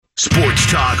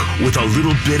Sports talk with a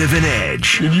little bit of an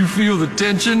edge. Can you feel the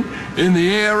tension in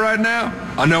the air right now?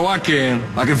 I know I can.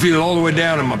 I can feel it all the way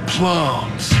down in my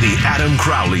plums. The Adam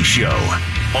Crowley Show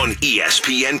on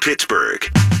ESPN Pittsburgh.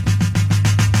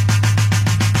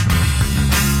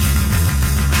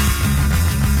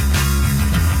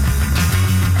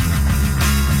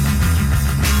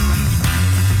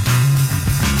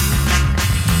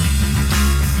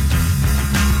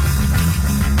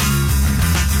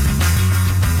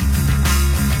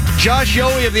 Josh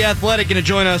Yohe of The Athletic going to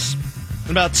join us in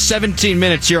about 17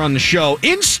 minutes here on the show.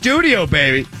 In studio,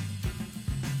 baby.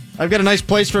 I've got a nice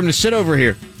place for him to sit over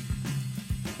here.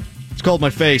 It's called my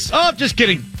face. Oh, I'm just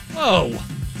kidding. Oh.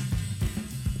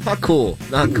 Not cool.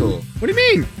 Not cool. What do you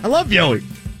mean? I love Yohe.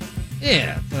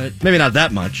 Yeah, but Maybe not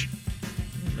that much.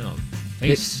 no,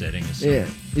 face setting is Yeah.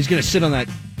 He's going to sit on that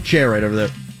chair right over there.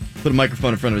 Put a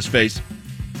microphone in front of his face.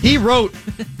 He wrote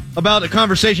about a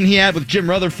conversation he had with Jim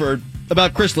Rutherford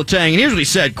about Chris Letang, and here's what he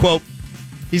said, quote,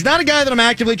 "He's not a guy that I'm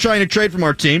actively trying to trade from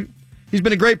our team. He's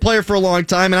been a great player for a long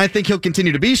time, and I think he'll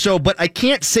continue to be so, but I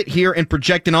can't sit here and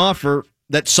project an offer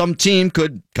that some team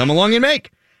could come along and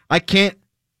make. I can't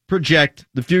project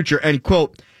the future," end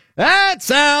quote. That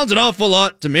sounds an awful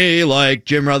lot to me like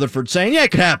Jim Rutherford saying, yeah,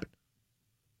 it could happen.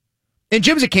 And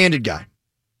Jim's a candid guy.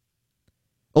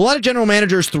 A lot of general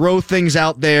managers throw things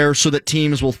out there so that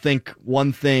teams will think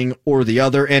one thing or the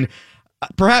other, and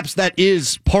perhaps that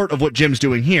is part of what Jim's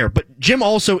doing here, but Jim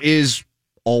also is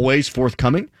always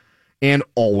forthcoming and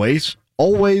always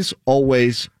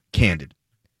candid.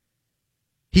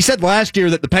 He said last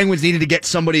year that the Penguins needed to get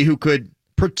somebody who could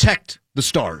protect the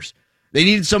Stars. They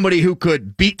needed somebody who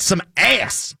could beat some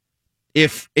ass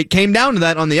if it came down to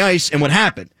that on the ice, and what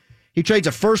happened? He trades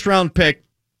a first-round pick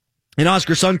and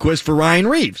Oscar Sundqvist for Ryan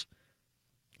Reeves.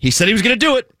 He said he was going to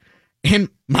do it, and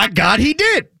my God, he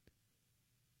did.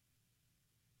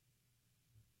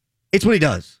 It's what he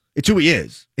does. It's who he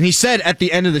is. And he said at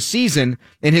the end of the season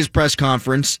in his press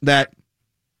conference that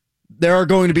there are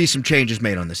going to be some changes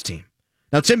made on this team.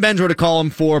 Now, Tim Benz wrote a column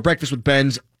for Breakfast with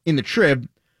Benz in the Trib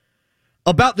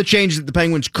about the changes that the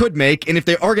Penguins could make, and if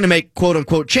they are going to make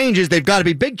quote-unquote changes, they've got to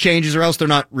be big changes or else they're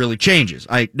not really changes.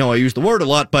 I know I use the word a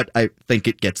lot, but I think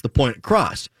it gets the point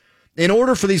across. In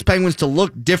order for these Penguins to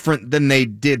look different than they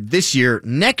did this year,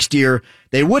 next year,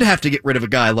 they would have to get rid of a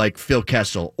guy like Phil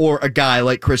Kessel or a guy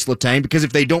like Chris Letang, because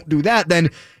if they don't do that, then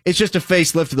it's just a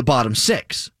facelift of the bottom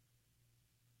six.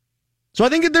 So I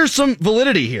think that there's some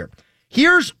validity here.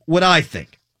 Here's what I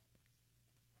think.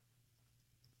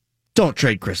 Don't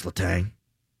trade Chris Letang.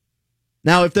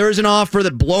 Now, if there is an offer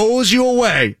that blows you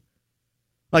away,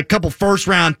 like a couple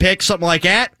first-round picks, something like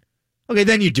that, okay,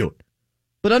 then you do it.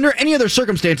 But under any other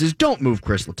circumstances, don't move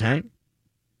Chris Letang.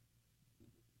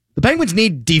 The Penguins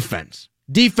need defense.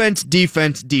 Defense.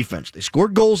 They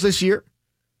scored goals this year.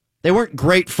 They weren't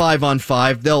great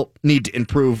 5-on-5. They'll need to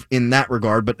improve in that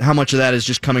regard, but how much of that is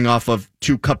just coming off of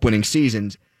 2 cup-winning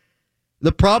seasons?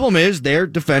 The problem is their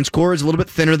defense core is a little bit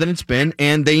thinner than it's been,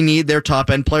 and they need their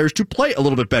top-end players to play a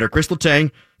little bit better. Chris Letang,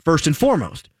 first and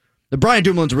foremost. The Brian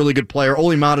Dumoulin's a really good player.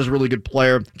 Ole Mata's a really good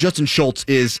player. Justin Schultz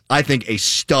is, I think, a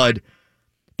stud.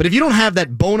 But if you don't have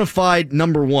that bona fide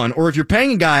number one, or if you're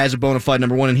paying a guy as a bona fide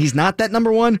number one and he's not that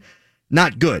number one,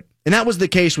 not good. And that was the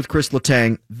case with Chris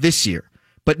Letang this year.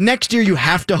 But next year you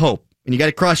have to hope, and you got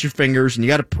to cross your fingers, and you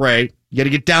got to pray. You got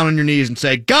to get down on your knees and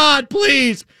say, God,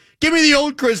 please, give me the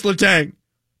old Chris Letang.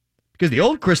 Because the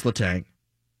old Chris Letang,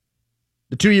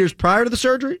 the 2 years prior to the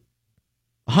surgery,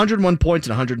 101 points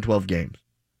in 112 games.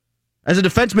 As a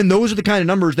defenseman, those are the kind of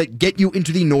numbers that get you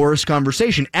into the Norris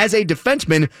conversation. As a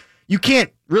defenseman, you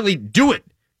can't really do it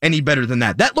any better than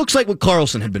that. That looks like what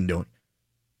Karlsson had been doing.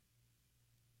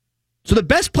 So the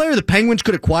best player the Penguins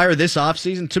could acquire this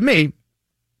offseason, to me,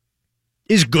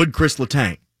 is good Chris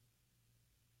Letang.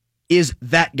 Is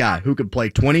that guy who could play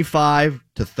 25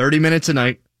 to 30 minutes a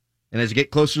night, and as you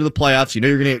get closer to the playoffs, you know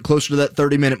you're going to get closer to that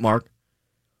 30-minute mark,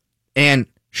 and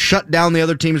shut down the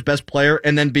other team's best player,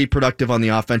 and then be productive on the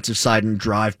offensive side and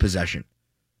drive possession.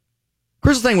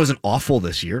 Chris Letang wasn't awful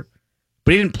this year,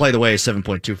 but he didn't play the way a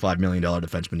 $7.25 million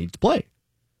defenseman needs to play.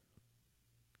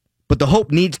 But the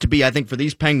hope needs to be, I think, for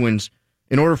these Penguins,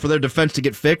 in order for their defense to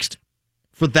get fixed,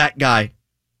 for that guy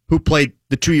who played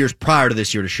the 2 years prior to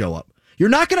this year to show up. You're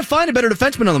not going to find a better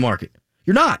defenseman on the market.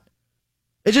 You're not.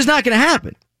 It's just not going to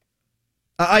happen.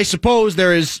 I suppose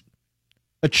there is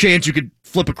a chance you could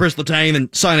flip a Chris Letang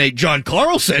and sign a John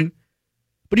Karlsson,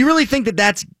 but do you really think that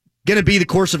that's going to be the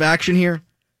course of action here?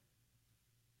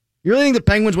 You really think the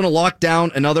Penguins want to lock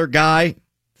down another guy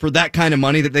for that kind of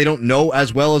money that they don't know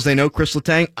as well as they know Chris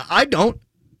Letang? I don't.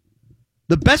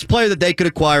 The best player that they could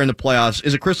acquire in the playoffs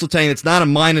is a Chris Letang that's not a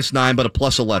 -9, but a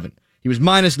 +11. He was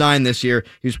 -9 this year.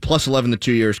 He was +11 the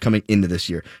 2 years coming into this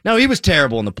year. Now, he was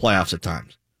terrible in the playoffs at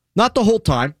times. Not the whole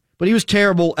time, but he was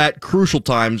terrible at crucial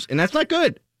times, and that's not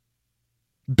good.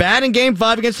 Bad in Game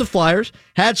 5 against the Flyers.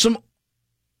 Had some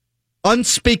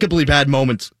unspeakably bad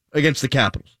moments against the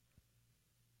Capitals.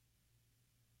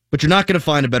 But you're not going to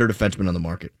find a better defenseman on the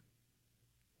market.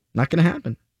 Not going to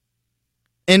happen.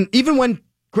 And even when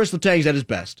Chris Letang's at his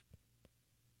best,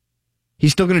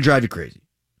 he's still going to drive you crazy.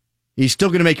 He's still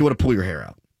going to make you want to pull your hair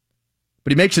out.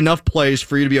 But he makes enough plays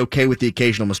for you to be okay with the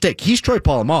occasional mistake. He's Troy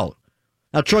Polamalu.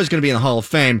 Now, Troy's going to be in the Hall of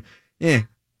Fame.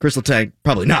 Chris Letang,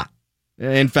 probably not.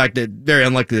 In fact, it's very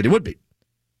unlikely that he would be.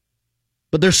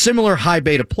 But they're similar high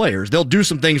beta players. They'll do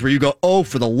some things where you go, oh,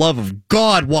 for the love of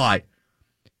God, why?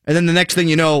 And then the next thing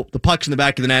you know, the puck's in the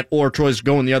back of the net, or Troy's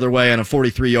going the other way on a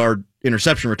 43-yard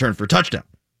interception return for a touchdown.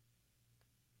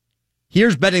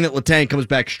 Here's betting that Letang comes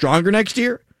back stronger next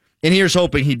year, and here's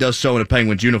hoping he does so in a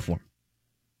Penguins uniform.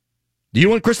 Do you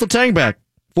want Chris Letang back?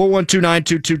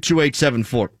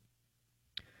 412-922-2874.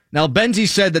 Now, Benzie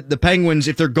said that the Penguins,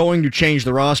 if they're going to change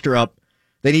the roster up,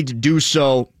 they need to do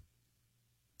so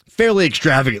fairly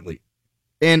extravagantly.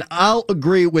 And I'll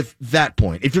agree with that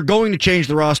point. If you're going to change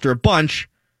the roster a bunch,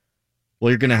 well,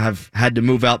 you're going to have had to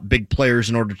move out big players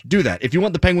in order to do that. If you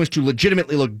want the Penguins to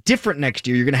legitimately look different next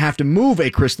year, you're going to have to move a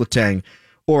Chris Letang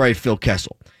or a Phil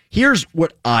Kessel. Here's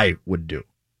what I would do.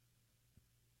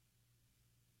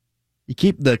 You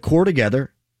keep the core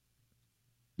together.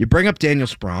 You bring up Daniel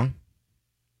Sprong.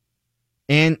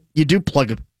 And you do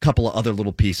plug a couple of other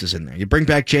little pieces in there. You bring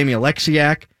back Jamie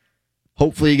Alexiak.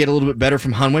 Hopefully you get a little bit better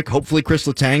from Hunwick. Hopefully Chris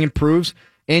Letang improves.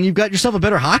 And you've got yourself a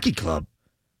better hockey club.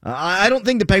 I don't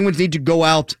think the Penguins need to go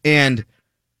out and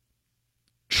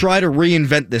try to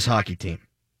reinvent this hockey team.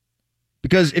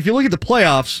 Because if you look at the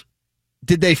playoffs,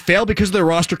 did they fail because of their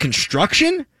roster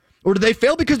construction? Or did they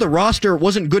fail because the roster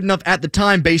wasn't good enough at the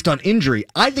time based on injury?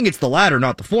 I think it's the latter,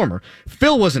 not the former.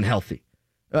 Phil wasn't healthy.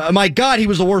 My God, he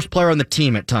was the worst player on the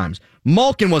team at times.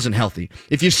 Malkin wasn't healthy.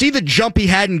 If you see the jump he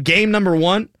had in game number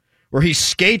 1, where he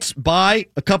skates by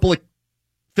a couple of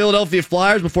Philadelphia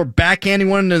Flyers before backhanding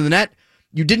one into the net,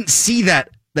 you didn't see that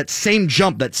same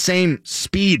jump, that same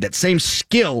speed, that same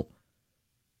skill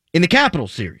in the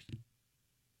Capitals series.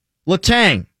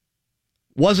 Letang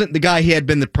wasn't the guy he had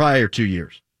been the prior 2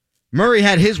 years. Murray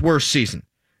had his worst season,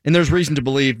 and there's reason to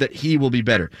believe that he will be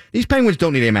better. These Penguins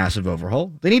don't need a massive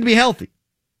overhaul. They need to be healthy.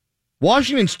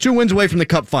 Washington's 2 wins away from the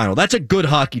Cup final. That's a good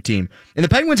hockey team. And the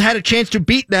Penguins had a chance to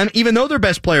beat them even though their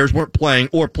best players weren't playing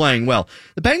or playing well.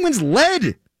 The Penguins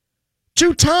led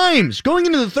 2 times going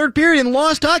into the third period and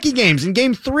lost hockey games in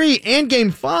Game 3 and Game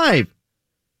 5.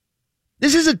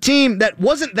 This is a team that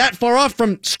wasn't that far off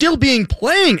from still being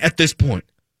playing at this point.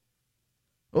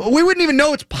 We wouldn't even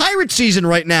know it's Pirate season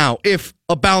right now if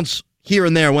a bounce here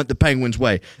and there went the Penguins'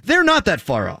 way. They're not that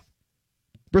far off.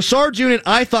 Brassard's unit,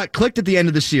 I thought, clicked at the end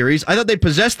of the series. I thought they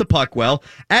possessed the puck well.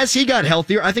 As he got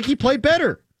healthier, I think he played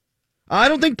better. I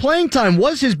don't think playing time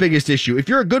was his biggest issue. If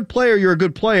you're a good player, you're a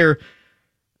good player,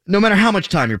 no matter how much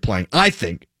time you're playing. I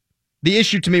think the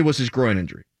issue to me was his groin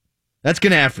injury. That's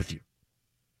going to F with you.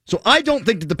 So I don't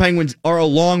think that the Penguins are a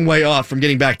long way off from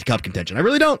getting back to Cup contention. I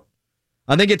really don't.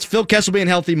 I think it's Phil Kessel being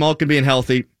healthy, Malkin being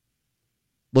healthy,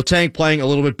 Letang playing a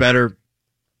little bit better,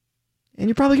 and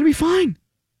you're probably going to be fine.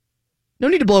 No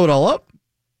need to blow it all up.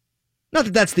 Not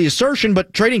that that's the assertion,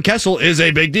 but trading Kessel is a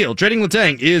big deal. Trading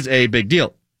Letang is a big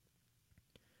deal.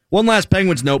 One last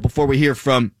Penguins note before we hear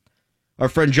from our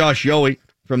friend Josh Yohe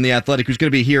from The Athletic, who's going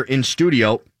to be here in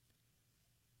studio.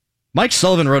 Mike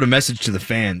Sullivan wrote a message to the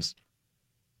fans,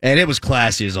 and it was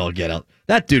classy as all get out.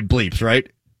 That dude bleeps, right?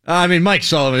 I mean, Mike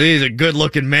Sullivan, he's a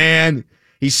good-looking man.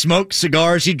 He smokes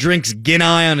cigars. He drinks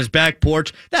Guinness on his back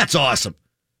porch. That's awesome.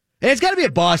 And it's got to be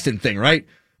a Boston thing, right?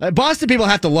 Boston people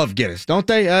have to love Guinness, don't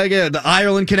they? The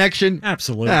Ireland connection?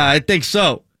 Absolutely. I think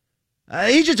so.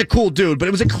 He's just a cool dude, but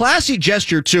it was a classy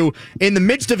gesture, too, in the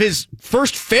midst of his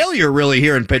first failure, really,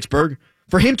 here in Pittsburgh,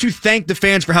 for him to thank the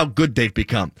fans for how good they've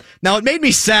become. Now, it made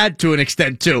me sad to an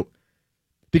extent, too,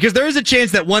 because there is a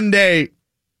chance that one day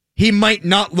he might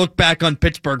not look back on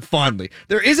Pittsburgh fondly.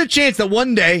 There is a chance that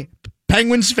one day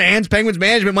Penguins fans, Penguins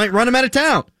management might run him out of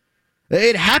town.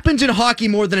 It happens in hockey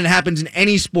more than it happens in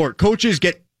any sport. Coaches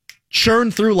get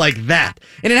churned through like that.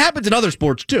 And it happens in other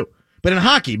sports, too. But in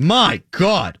hockey, my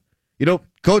God. You know,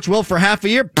 Coach Will for half a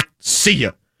year, see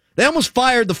ya. They almost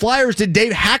fired the Flyers to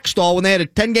Dave Hackstall when they had a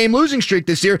 10-game losing streak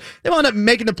this year. They wound up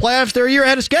making the playoffs. They're a year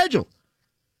ahead of schedule.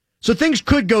 So things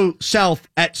could go south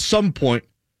at some point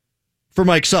for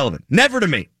Mike Sullivan. Never to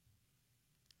me.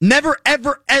 Never,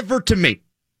 ever, ever to me.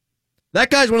 That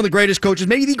guy's one of the greatest coaches,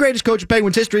 maybe the greatest coach in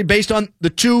Penguins history based on the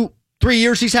 2-3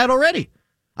 years he's had already.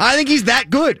 I think he's that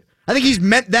good. I think he's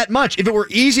meant that much. If it were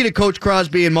easy to coach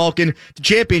Crosby and Malkin to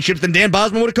championships, then Dan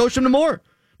Bosman would have coached him to more.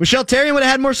 Michel Therrien would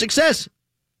have had more success.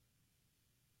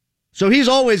 So he's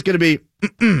always going to be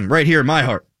right here in my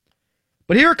heart.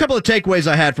 But here are a couple of takeaways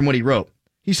I had from what he wrote.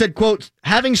 He said, quote,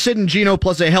 having Sid and Gino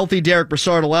plus a healthy Derek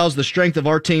Brassard allows the strength of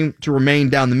our team to remain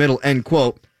down the middle, end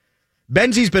quote.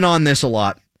 Benzie's been on this a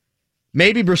lot.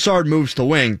 Maybe Brassard moves to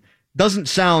wing. Doesn't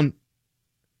sound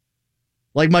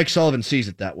like Mike Sullivan sees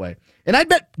it that way. And I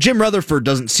bet Jim Rutherford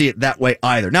doesn't see it that way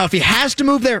either. Now, if he has to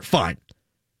move there, fine.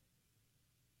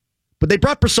 But they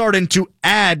brought Brassard in to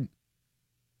add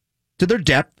to their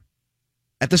depth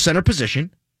at the center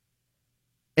position.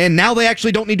 And now they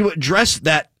actually don't need to address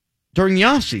that during the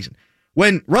offseason.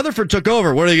 When Rutherford took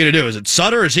over, what are they going to do? Is it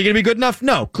Sutter? Is he going to be good enough?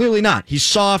 No, clearly not. He's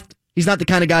soft. He's not the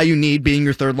kind of guy you need being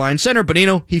your third-line center.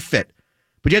 Bonino, he fit.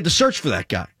 But you had to search for that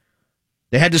guy.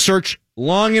 They had to search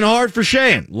long and hard for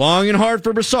Sheahan, long and hard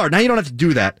for Brassard. Now you don't have to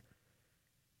do that.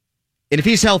 And if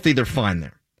he's healthy, they're fine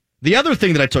there. The other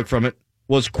thing that I took from it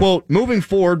was, quote, moving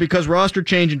forward, because roster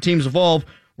change and teams evolve,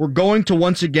 we're going to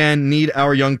once again need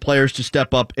our young players to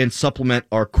step up and supplement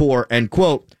our core, end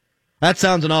quote. That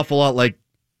sounds an awful lot like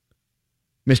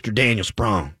Mr. Daniel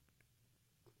Sprong.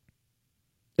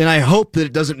 And I hope that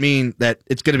it doesn't mean that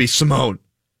it's going to be Simone.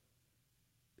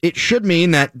 It should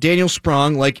mean that Daniel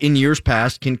Sprong, like in years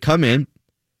past, can come in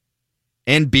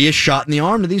and be a shot in the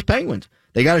arm to these Penguins.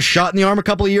 They got a shot in the arm a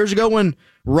couple of years ago when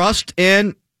Rust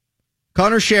and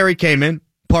Connor Sherry came in.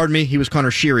 Pardon me, he was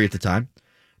Connor Sheary at the time.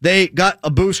 They got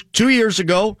a boost 2 years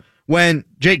ago when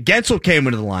Jake Gensel came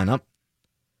into the lineup.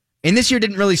 And this year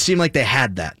didn't really seem like they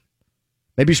had that.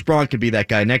 Maybe Sprong could be that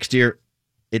guy. Next year,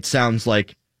 it sounds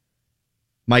like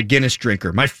my Guinness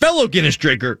drinker, my fellow Guinness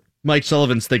drinker, Mike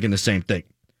Sullivan's thinking the same thing.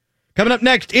 Coming up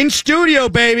next, in studio,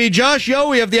 baby, Josh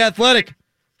Yohe of The Athletic.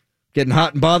 Getting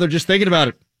hot and bothered just thinking about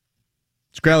it.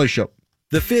 It's Crowley Show.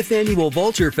 The 5th Annual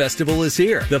Vulture Festival is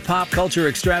here. The pop culture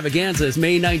extravaganza is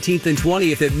May 19th and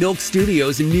 20th at Milk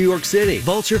Studios in New York City.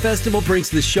 Vulture Festival brings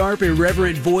the sharp,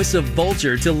 irreverent voice of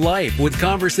Vulture to life with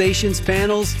conversations,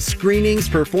 panels, screenings,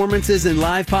 performances, and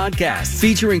live podcasts.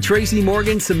 Featuring Tracy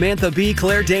Morgan, Samantha Bee,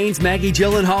 Claire Danes, Maggie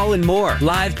Gyllenhaal, and more.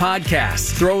 Live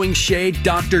podcasts, Throwing Shade,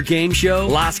 Dr. Game Show,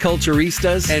 Las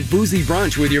Culturistas, and Boozy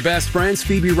Brunch with your best friends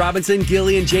Phoebe Robinson,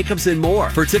 Gillian Jacobs, and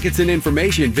more. For tickets and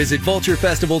information, visit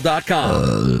vulturefestival.com.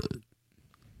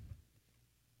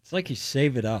 It's like you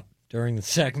save it up during the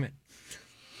segment.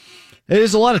 It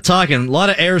is a lot of talking, a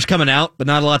lot of air's coming out, but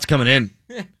not a lot's coming in.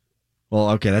 Well,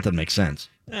 okay, that doesn't make sense.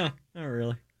 No, not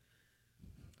really.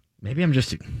 Maybe I'm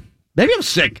sick.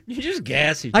 You're just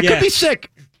gassy. I could be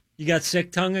sick. You got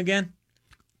sick tongue again?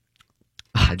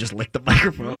 I just licked the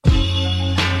microphone.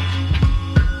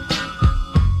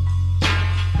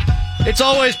 It's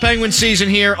always Penguin season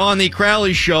here on the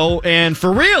Crowley Show, and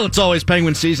for real, it's always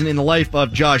Penguin season in the life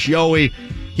of Josh Yohe.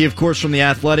 He, of course, from The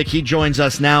Athletic. He joins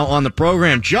us now on the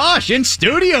program. Josh, in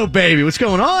studio, baby. What's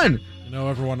going on? You know,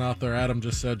 everyone out there, Adam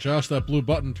just said, Josh, that blue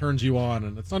button turns you on,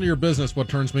 and it's none of your business what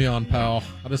turns me on, pal.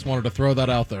 I just wanted to throw that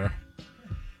out there.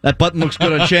 That button looks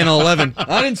good on Channel 11.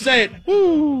 I didn't say it.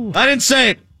 Woo. I didn't say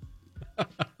it.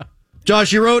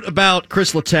 Josh, you wrote about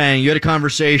Chris Letang. You had a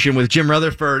conversation with Jim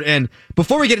Rutherford. And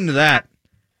before we get into that,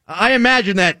 I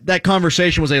imagine that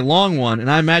conversation was a long one, and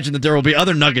I imagine that there will be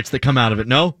other nuggets that come out of it,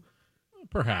 no?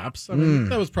 Perhaps. I mean,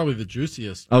 that was probably the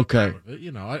juiciest. Okay. Part of it.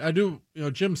 You know, I do, you know,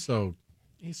 Jim's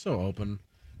he's so open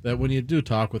that when you do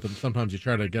talk with him, sometimes you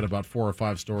try to get about 4 or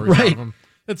 5 stories out of him.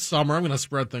 It's summer. I'm going to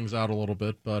spread things out a little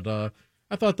bit, but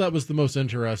I thought that was the most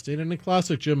interesting. And in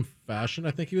classic Jim fashion,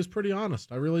 I think he was pretty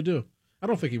honest. I really do. I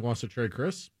don't think he wants to trade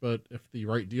Chris, but if the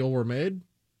right deal were made,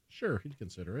 sure, he'd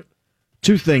consider it.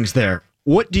 2 things there.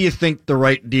 What do you think the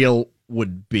right deal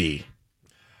would be?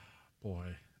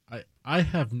 Boy, I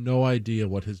have no idea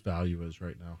what his value is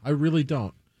right now. I really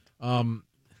don't.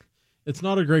 It's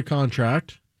not a great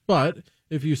contract, but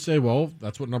if you say, well,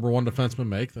 that's what number 1 defensemen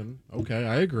make, then okay,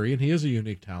 I agree, and he is a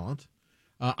unique talent.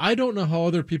 I don't know how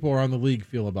other people around the league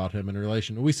feel about him in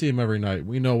relation. We see him every night.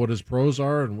 We know what his pros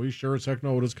are, and we sure as heck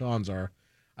know what his cons are.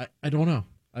 I don't know.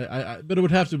 But it would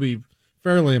have to be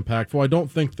fairly impactful. I don't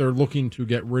think they're looking to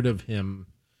get rid of him,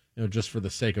 you know, just for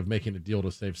the sake of making a deal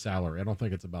to save salary. I don't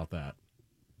think it's about that.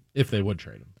 If they would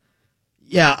trade him.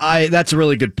 Yeah, that's a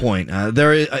really good point.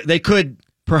 They could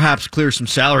perhaps clear some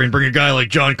salary and bring a guy like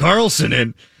John Carlson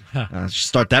in.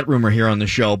 Start that rumor here on the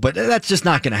show, but that's just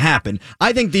not going to happen.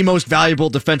 I think the most valuable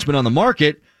defenseman on the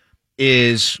market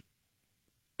is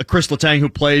a Chris Letang who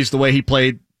plays the way he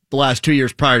played the last 2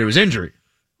 years prior to his injury.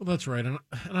 Well, that's right. And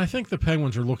I think the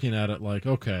Penguins are looking at it like,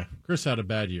 okay, Chris had a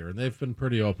bad year, and they've been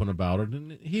pretty open about it,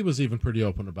 and he was even pretty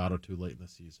open about it too late in the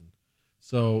season.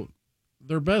 So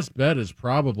their best bet is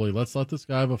probably, let's let this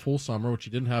guy have a full summer, which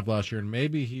he didn't have last year, and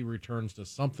maybe he returns to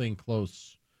something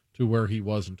close to where he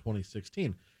was in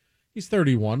 2016. He's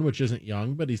 31, which isn't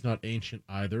young, but he's not ancient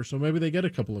either, so maybe they get a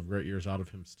couple of great years out of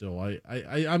him still.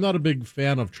 I'm not a big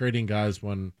fan of trading guys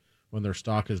when their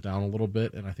stock is down a little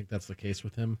bit, and I think that's the case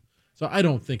with him. So I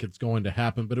don't think it's going to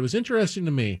happen, but it was interesting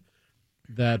to me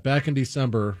that back in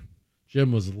December,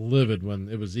 Jim was livid when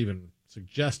it was even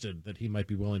suggested that he might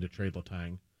be willing to trade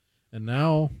Letang. And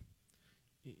now,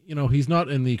 he's not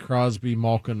in the Crosby,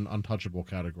 Malkin, untouchable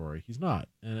category. He's not.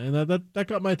 And that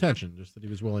got my attention, just that he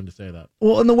was willing to say that.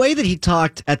 Well, in the way that he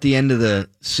talked at the end of the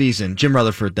season, Jim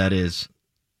Rutherford, that is,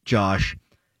 Josh,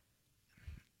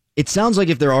 it sounds like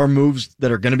if there are moves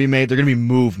that are going to be made, they're going to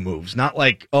be moves. Not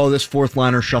like, oh, this fourth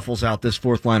liner shuffles out, this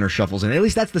fourth liner shuffles in. At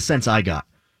least that's the sense I got.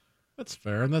 That's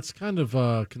fair, and that's kind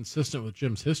of consistent with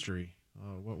Jim's history.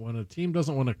 When a team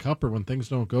doesn't win a cup or when things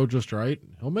don't go just right,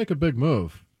 he'll make a big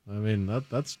move. I mean,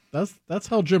 that's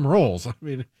how Jim rolls. I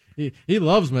mean, he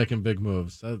loves making big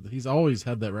moves. He's always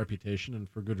had that reputation, and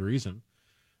for good reason.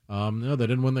 They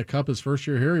didn't win the cup his first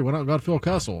year here. He went out and got Phil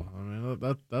Kessel. I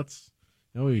mean, that's.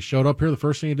 He showed up here. The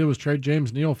first thing he did was trade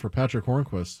James Neal for Patrick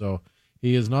Hornquist. So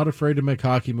he is not afraid to make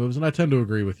hockey moves, and I tend to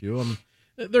agree with you.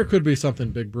 There could be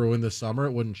something big brewing this summer.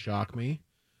 It wouldn't shock me.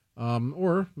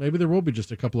 Or maybe there will be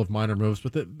just a couple of minor moves,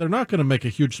 but they're not going to make a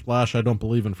huge splash, I don't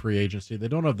believe, in free agency. They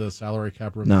don't have the salary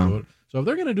cap room to do it. So if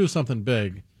they're going to do something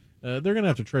big, they're going to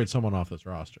have to trade someone off this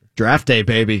roster. Draft day,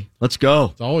 baby. Let's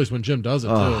go. It's always when Jim does it,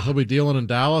 too. He'll be dealing in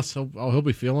Dallas. He'll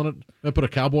be feeling it. He'll put a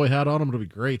cowboy hat on him. It'll be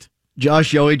great.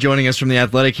 Josh Yohe joining us from The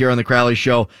Athletic here on the Crowley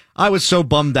Show. I was so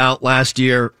bummed out last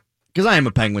year, because I am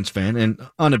a Penguins fan, and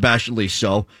unabashedly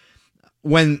so,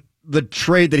 when the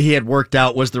trade that he had worked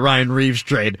out was the Ryan Reeves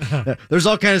trade. There's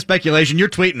all kind of speculation. You're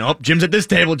tweeting, oh, Jim's at this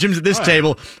table, Jim's at this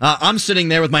table. I'm sitting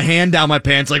there with my hand down my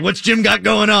pants like, what's Jim got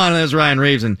going on? And there's Ryan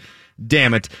Reeves, and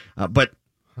damn it. But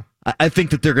I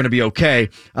think that they're going to be okay.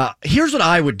 Here's what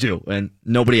I would do, and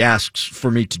nobody asks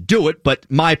for me to do it, but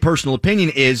my personal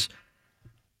opinion is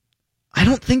I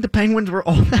don't think the Penguins were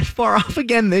all that far off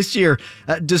again this year,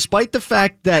 despite the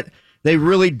fact that they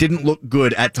really didn't look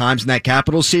good at times in that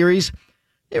Capitals series.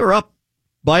 They were up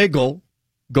by a goal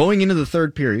going into the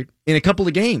third period in a couple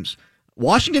of games.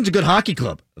 Washington's a good hockey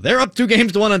club. They're up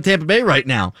 2-1 on Tampa Bay right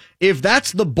now. If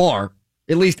that's the bar,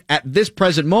 at least at this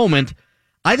present moment,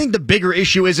 I think the bigger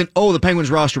issue isn't, the Penguins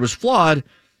roster was flawed,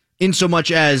 in so much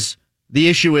as the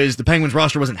issue is the Penguins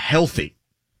roster wasn't healthy.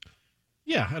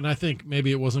 Yeah, and I think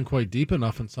maybe it wasn't quite deep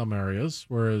enough in some areas,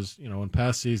 whereas, in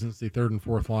past seasons, the third and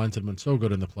fourth lines had been so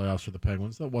good in the playoffs for the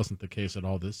Penguins. That wasn't the case at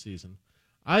all this season.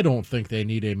 I don't think they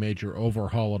need a major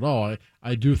overhaul at all.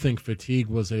 I do think fatigue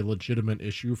was a legitimate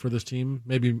issue for this team,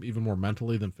 maybe even more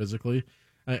mentally than physically.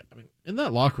 I mean, in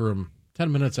that locker room,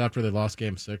 10 minutes after they lost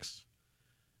Game 6,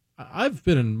 I've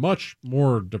been in much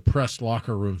more depressed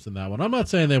locker rooms than that one. I'm not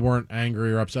saying they weren't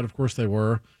angry or upset. Of course they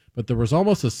were. But there was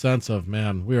almost a sense of,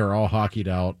 man, we are all hockeyed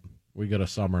out. We get a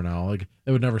summer now. Like,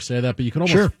 they would never say that, but you can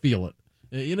almost feel it.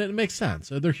 It makes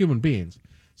sense. They're human beings.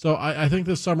 So I think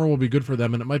this summer will be good for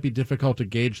them, and it might be difficult to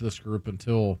gauge this group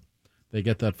until they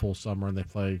get that full summer and they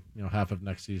play half of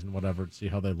next season, whatever, to see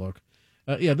how they look.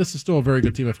 This is still a very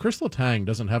good team. If Chris Letang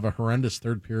doesn't have a horrendous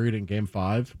third period in Game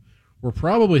 5, we're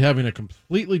probably having a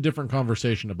completely different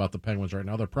conversation about the Penguins right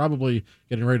now. They're probably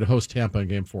getting ready to host Tampa in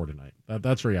Game 4 tonight.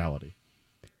 That's reality.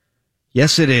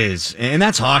 Yes, it is. And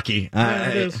that's hockey.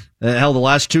 It is. Hell, the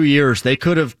last 2 years, they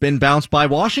could have been bounced by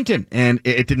Washington, and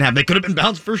it didn't happen. They could have been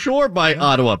bounced for sure by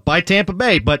Ottawa, by Tampa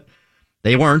Bay, but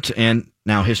they weren't, and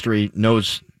now history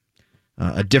knows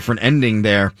a different ending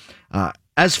there.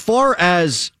 As far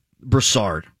as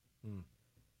Brassard,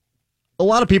 a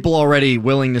lot of people already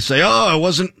willing to say, it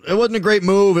wasn't a great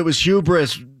move, it was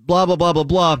hubris, blah, blah, blah, blah,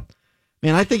 blah.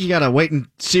 Man, I think you got to wait and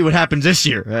see what happens this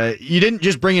year. You didn't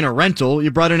just bring in a rental. You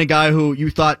brought in a guy who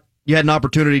you thought you had an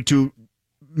opportunity to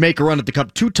make a run at the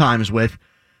Cup 2 times with.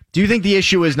 Do you think the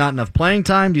issue is not enough playing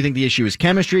time? Do you think the issue is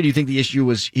chemistry? Do you think the issue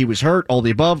was he was hurt? All the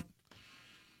above?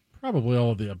 Probably all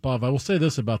of the above. I will say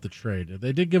this about the trade.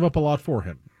 They did give up a lot for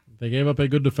him. They gave up a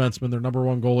good defenseman, their number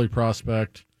one goalie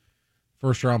prospect,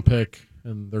 first-round pick,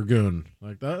 and their goon.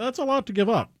 Like that's a lot to give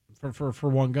up for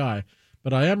one guy.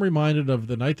 But I am reminded of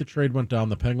the night the trade went down.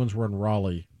 The Penguins were in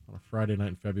Raleigh on a Friday night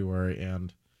in February,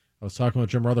 and I was talking with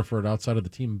Jim Rutherford outside of the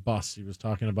team bus. He was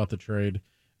talking about the trade,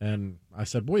 and I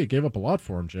said, boy, you gave up a lot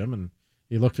for him, Jim. And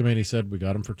he looked at me and he said, we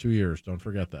got him for 2 years. Don't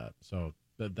forget that. So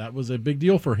that was a big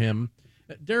deal for him.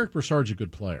 Derek Brassard's a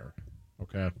good player.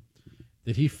 Okay.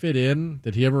 Did he fit in?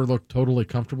 Did he ever look totally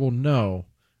comfortable? No.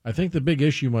 I think the big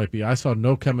issue might be I saw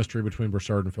no chemistry between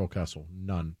Broussard and Phil Kessel.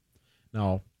 None.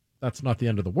 Now, that's not the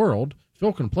end of the world.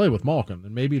 Phil can play with Malkin,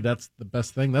 and maybe that's the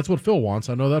best thing. That's what Phil wants.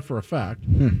 I know that for a fact.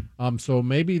 So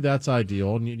maybe that's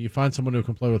ideal, and you find someone who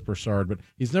can play with Broussard, but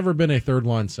he's never been a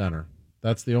third-line center.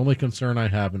 That's the only concern I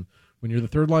have. And when you're the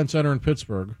third-line center in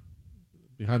Pittsburgh,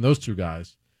 behind those two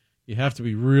guys, you have to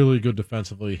be really good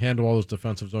defensively, handle all those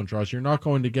defensive zone draws. You're not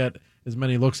going to get as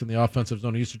many looks in the offensive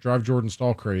zone. He used to drive Jordan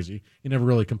Stahl crazy. He never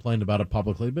really complained about it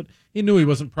publicly, but he knew he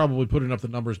wasn't probably putting up the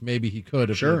numbers maybe he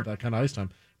could if he had that kind of ice time.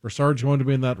 Broussard's going to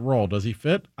be in that role. Does he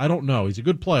fit? I don't know. He's a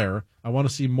good player. I want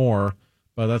to see more,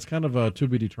 but that's kind of to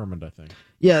be determined, I think.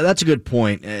 Yeah, that's a good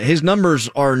point. His numbers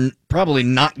are probably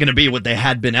not going to be what they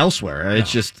had been elsewhere.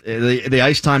 It's just the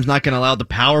ice time's not going to allow it. The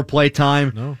power play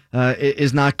time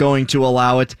is not going to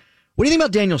allow it. What do you think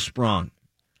about Daniel Sprong?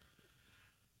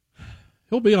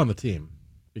 He'll be on the team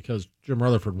because Jim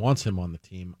Rutherford wants him on the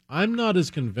team. I'm not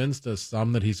as convinced as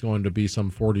some that he's going to be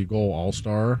some 40-goal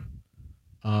all-star.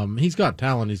 He's got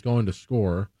talent. He's going to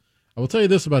score. I will tell you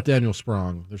this about Daniel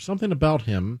Sprong. There's something about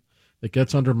him that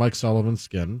gets under Mike Sullivan's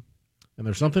skin, and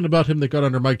there's something about him that got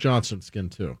under Mike Johnson's skin,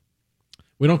 too.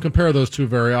 We don't compare those two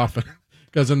very often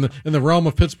because in the realm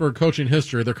of Pittsburgh coaching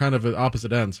history, they're kind of at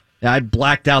opposite ends. Yeah, I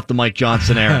blacked out the Mike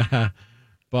Johnson era.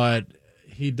 But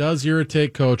he does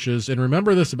irritate coaches. And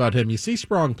remember this about him. You see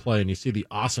Sprong play, and you see the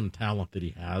awesome talent that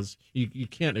he has. You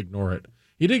can't ignore it.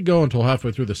 He did go until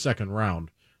halfway through the second round.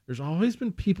 There's always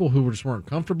been people who just weren't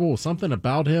comfortable with something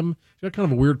about him. He's got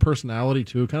kind of a weird personality,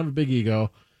 too, kind of a big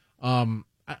ego.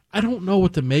 I don't know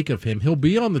what to make of him. He'll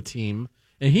be on the team,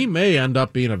 and he may end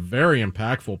up being a very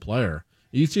impactful player.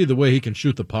 You see the way he can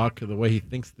shoot the puck, the way he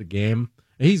thinks the game.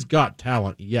 He's got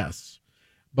talent, yes.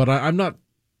 But I'm not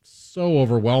so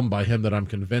overwhelmed by him that I'm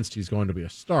convinced he's going to be a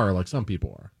star like some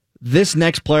people are. This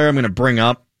next player I'm going to bring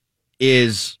up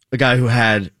is a guy who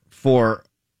had, for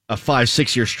a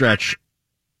 5-6 year stretch,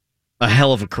 a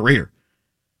hell of a career.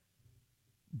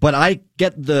 But I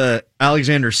get the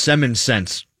Alexander Semin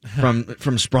sense from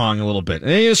Sprong a little bit. And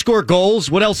he's going to score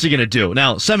goals. What else is he going to do?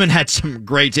 Now, Semin had some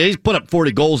great... He's put up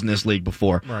 40 goals in this league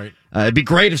before. Right. It'd be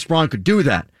great if Sprong could do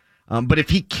that. But if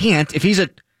he can't, if he's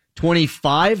a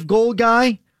 25-goal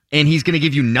guy and he's going to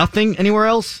give you nothing anywhere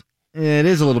else, it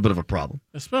is a little bit of a problem.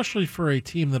 Especially for a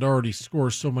team that already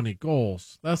scores so many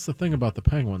goals. That's the thing about the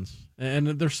Penguins. And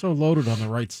they're so loaded on the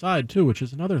right side, too, which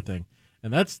is another thing.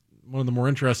 And that's one of the more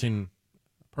interesting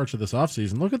parts of this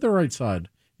offseason. Look at the right side.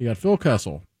 You got Phil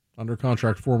Kessel, under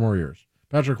contract 4 more years.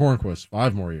 Patrick Hornquist,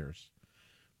 5 more years.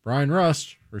 Brian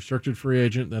Rust, restricted free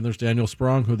agent. Then there's Daniel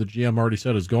Sprong, who the GM already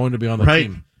said is going to be on the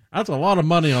team. That's a lot of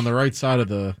money on the right side of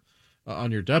the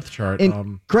on your depth chart.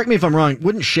 And correct me if I'm wrong,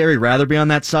 wouldn't Sherry rather be on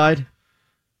that side?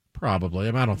 Probably.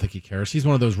 I don't think he cares. He's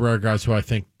one of those rare guys who I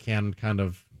think can kind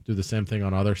of do the same thing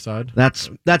on other side. That's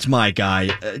my guy.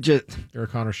 You're a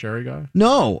Connor Sherry guy?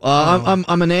 No, but I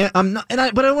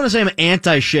don't want to say I'm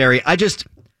anti-Sherry.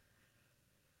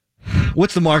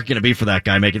 What's the market going to be for that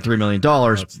guy making $3 million?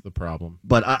 That's the problem.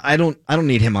 But I don't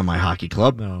need him on my hockey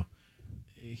club. No,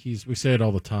 we say it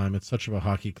all the time. It's such of a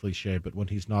hockey cliche, but when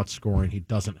he's not scoring, he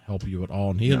doesn't help you at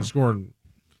all. And he didn't score.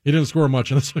 He didn't score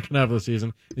much in the second half of the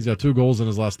season. He's got 2 goals in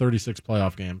his last 36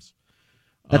 playoff games.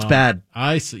 That's bad.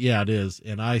 Yeah, it is,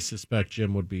 and I suspect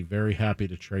Jim would be very happy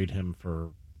to trade him for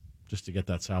just to get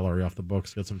that salary off the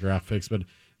books, get some draft picks. But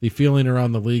the feeling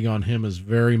around the league on him is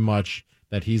very much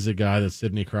that he's a guy that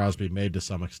Sidney Crosby made to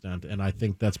some extent, and I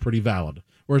think that's pretty valid.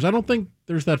 Whereas I don't think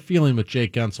there's that feeling with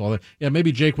Jake Gensel. Yeah,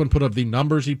 maybe Jake wouldn't put up the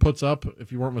numbers he puts up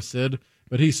if he weren't with Sid,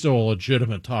 but he's still a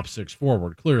legitimate top 6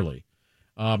 forward, clearly.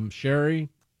 Sherry,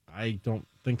 I don't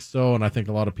think so, and I think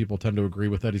a lot of people tend to agree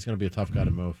with that. He's going to be a tough guy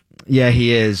to move. Yeah,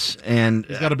 he is. And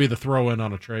he's got to be the throw-in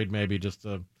on a trade, maybe just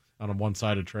on a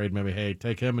one-sided trade. Maybe, hey,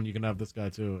 take him and you can have this guy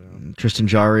too. You know? Tristan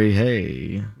Jarry,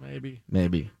 hey.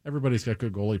 Maybe. Everybody's got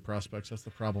good goalie prospects. That's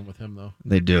the problem with him, though.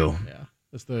 They do. Yeah.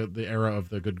 That's the era of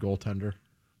the good goaltender.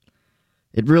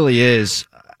 It really is.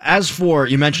 As for,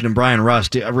 you mentioned him, Brian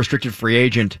Rust, a restricted free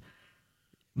agent,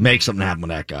 make something happen with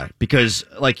that guy. Because,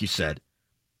 like you said,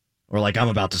 or like I'm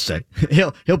about to say,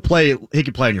 he'll play. He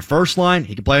can play on your first line.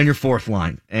 He can play on your fourth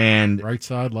line. And right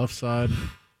side, left side.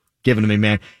 Give it to me,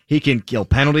 man. He can kill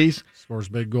penalties. Scores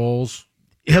big goals.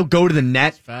 He'll go to the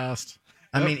net. He's fast.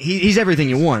 I mean, he's everything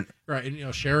you want. Right,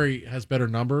 and Sherry has better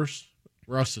numbers.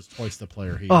 Russ is twice the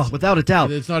player he is. Oh, without a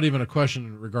doubt. It's not even a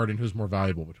question regarding who's more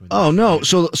valuable between them. Oh, no.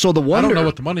 So the wonder... I don't know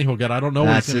what the money he'll get. I don't know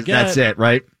what he's going to get. That's it,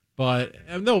 right? But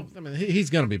he's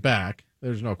going to be back.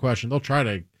 There's no question. They'll try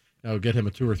to get him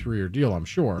a 2 or 3 year deal, I'm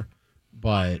sure.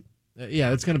 But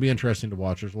yeah, it's going to be interesting to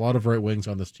watch. There's a lot of right wings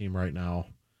on this team right now.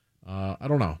 I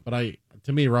don't know, but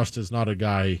to me, Rust is not a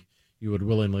guy you would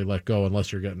willingly let go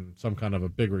unless you're getting some kind of a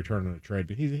big return in a trade.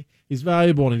 But he's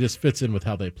valuable, and he just fits in with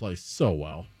how they play so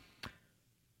well.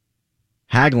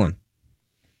 Hagelin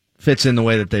fits in the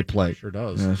way that they play. Sure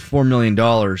does. $4 million.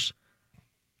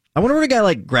 I wonder what a guy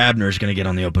like Grabner is going to get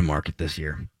on the open market this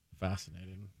year.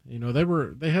 Fascinating. You know,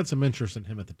 they had some interest in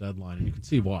him at the deadline, and you can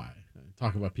see why.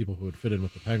 Talk about people who would fit in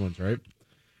with the Penguins, right?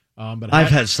 But I've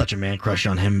had such a man crush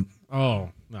on him. Oh,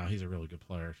 no, he's a really good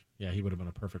player. Yeah, he would have been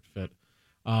a perfect fit.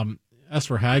 As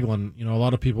for Hagelin, you know, a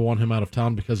lot of people want him out of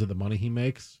town because of the money he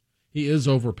makes. He is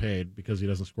overpaid because he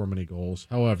doesn't score many goals.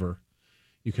 However,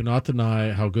 you cannot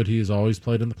deny how good he has always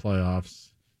played in the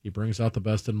playoffs. He brings out the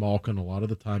best in Malkin a lot of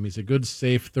the time. He's a good,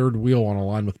 safe third wheel on a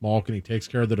line with Malkin. He takes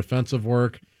care of the defensive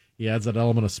work. He adds that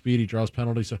element of speed. He draws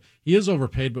penalties. So he is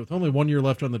overpaid, but with only 1 year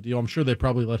left on the deal, I'm sure they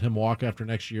probably let him walk after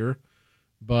next year.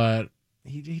 But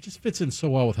he just fits in so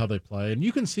well with how they play. And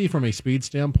you can see from a speed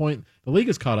standpoint, the league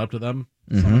has caught up to them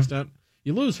to some extent.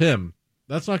 You lose him,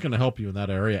 that's not going to help you in that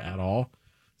area at all.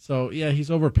 So, yeah, he's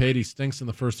overpaid. He stinks in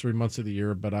the first 3 months of the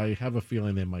year, but I have a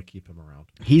feeling they might keep him around.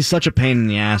 He's such a pain in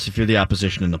the ass if you're the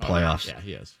opposition in the playoffs. Yeah,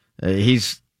 he is.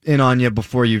 He's in on you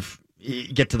before you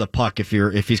get to the puck if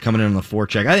he's coming in on the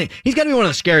forecheck. I think he's got to be one of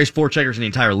the scariest forecheckers in the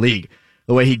entire league,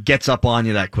 the way he gets up on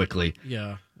you that quickly.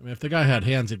 Yeah. I mean, if the guy had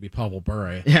hands, he'd be Pavel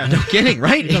Bure. Yeah, no kidding,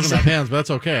 right? He doesn't have hands, but that's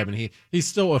okay. I mean, he's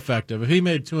still effective. If he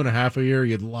made $2.5 a year,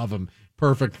 you'd love him.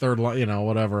 Perfect third line, you know,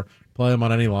 whatever. Play him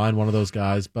on any line, one of those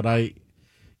guys. But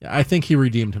I think he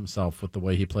redeemed himself with the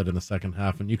way he played in the second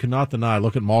half. And you cannot deny,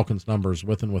 look at Malkin's numbers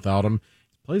with and without him.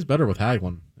 He plays better with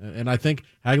Hagelin. And I think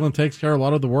Hagelin takes care of a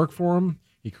lot of the work for him.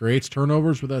 He creates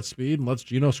turnovers with that speed and lets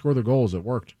Gino score the goals. It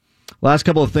worked. Last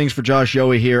couple of things for Josh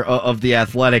Yohe here of The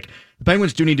Athletic. The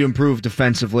Penguins do need to improve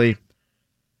defensively.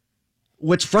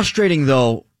 What's frustrating,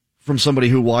 though, from somebody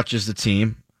who watches the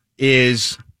team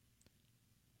is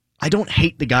I don't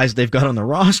hate the guys they've got on the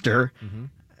roster. Mm-hmm.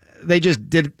 They just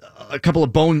did a couple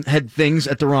of bonehead things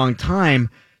at the wrong time.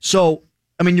 So,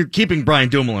 I mean, you're keeping Brian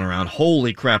Dumoulin around.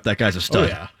 Holy crap, that guy's a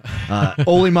stud. Oh, yeah.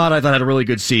 Ole Mott, I thought, had a really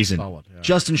good season. Solid, yeah.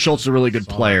 Justin Schultz is a really good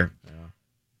player.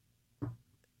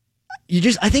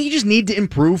 I think you just need to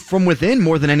improve from within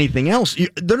more than anything else.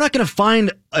 They're not going to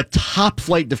find a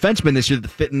top-flight defenseman this year that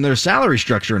fit in their salary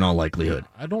structure in all likelihood.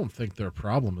 I don't think their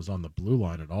problem is on the blue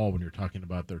line at all when you're talking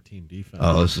about their team defense.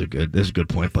 Oh, this is a good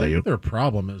point by you. Their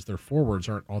problem is their forwards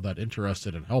aren't all that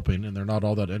interested in helping, and they're not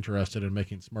all that interested in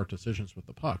making smart decisions with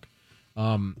the puck.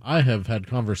 I have had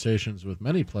conversations with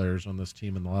many players on this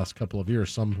team in the last couple of years,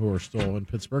 some who are still in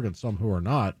Pittsburgh and some who are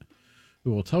not, who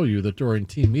will tell you that during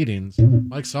team meetings,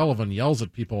 Mike Sullivan yells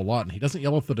at people a lot, and he doesn't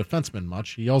yell at the defensemen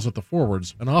much. He yells at the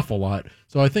forwards an awful lot.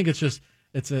 So I think it's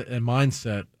a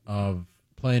mindset of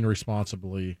playing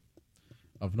responsibly,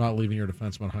 of not leaving your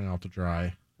defenseman hung out to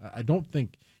dry. I don't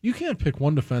think you can't pick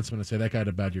one defenseman and say that guy had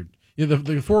a bad year. You know,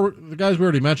 the guys we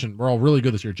already mentioned were all really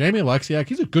good this year. Jamie Alexiak,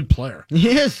 he's a good player.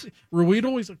 Yes.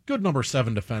 Ruido, he's a good number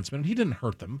 7 defenseman. He didn't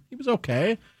hurt them. He was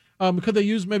okay. Could they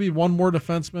use maybe one more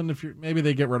defenseman? Maybe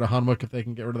they get rid of Hunwick if they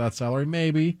can get rid of that salary,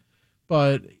 maybe.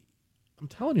 But I'm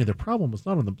telling you, their problem is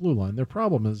not on the blue line. Their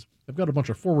problem is they've got a bunch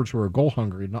of forwards who are goal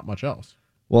hungry, not much else.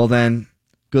 Well, then,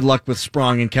 good luck with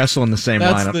Sprong and Kessel in the same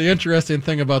lineup. That's the interesting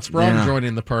thing about Sprong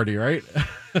joining the party, right?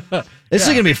 This is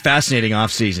going to be a fascinating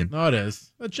offseason. No, it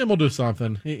is. Jim will do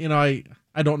something. I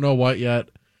don't know what yet.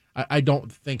 I don't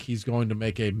think he's going to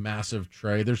make a massive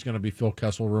trade. There's going to be Phil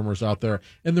Kessel rumors out there,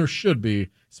 and there should be,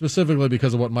 specifically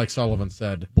because of what Mike Sullivan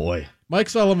said. Boy. Mike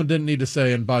Sullivan didn't need to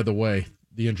say, and by the way,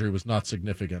 the injury was not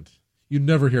significant. You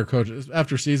never hear coaches,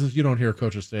 after seasons, you don't hear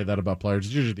coaches say that about players.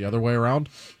 It's usually the other way around.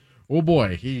 Oh,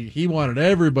 boy, he wanted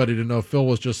everybody to know Phil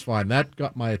was just fine. That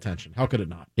got my attention. How could it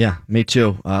not? Yeah, me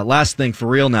too. Last thing for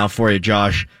real now for you,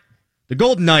 Josh. The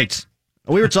Golden Knights.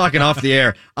 We were talking off the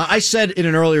air. I said in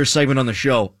an earlier segment on the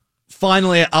show,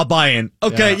 finally, I'll buy in.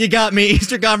 Okay, You got me.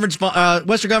 Western Conference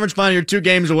Final, you're 2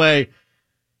 games away.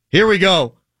 Here we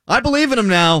go. I believe in them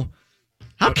now.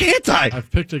 How can't I? I've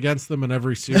picked against them in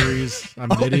every series.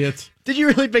 I'm an idiot. Did you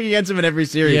really pick against them in every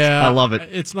series? Yeah. I love it.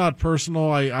 It's not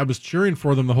personal. I was cheering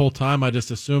for them the whole time. I just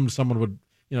assumed someone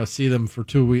would, see them for a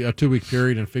 2-week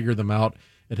period and figure them out.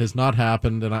 It has not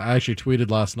happened, and I actually tweeted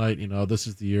last night, this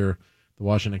is the year the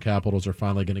Washington Capitals are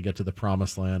finally going to get to the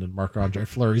promised land, and Marc-Andre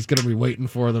Fleury's going to be waiting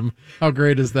for them. How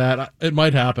great is that? It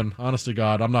might happen. Honest to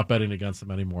God, I'm not betting against them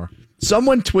anymore.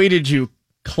 Someone tweeted you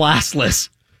classless.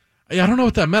 I don't know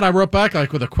what that meant. I wrote back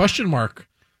with a question mark.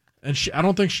 And I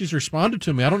don't think she's responded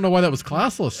to me. I don't know why that was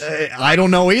classless. I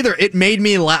don't know either. It made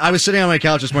me laugh. I was sitting on my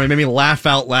couch this morning. It made me laugh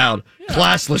out loud. Yeah.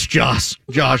 Classless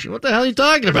Josh. What the hell are you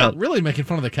talking about? Really making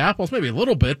fun of the Capitals? Maybe a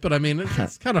little bit, but I mean,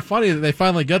 it's kind of funny that they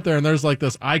finally get there and there's like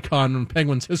this icon in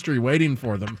Penguins history waiting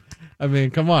for them. I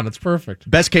mean, come on, it's perfect.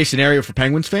 Best case scenario for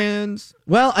Penguins fans?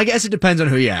 Well, I guess it depends on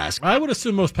who you ask. I would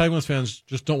assume most Penguins fans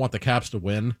just don't want the Caps to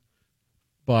win.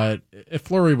 But if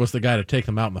Fleury was the guy to take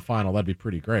them out in the final, that'd be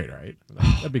pretty great, right?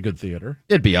 That'd be good theater.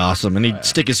 It'd be awesome. And he'd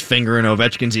stick his finger in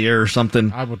Ovechkin's ear or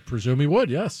something. I would presume he would,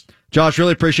 yes. Josh,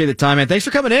 really appreciate the time, man. Thanks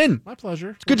for coming in. My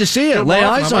pleasure. It's good to see you. Lay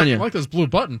eyes on you. I like this blue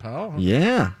button, pal.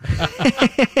 Yeah.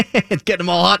 It's getting them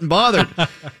all hot and bothered.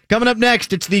 Coming up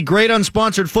next, it's the great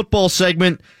unsponsored football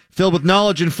segment filled with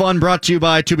knowledge and fun brought to you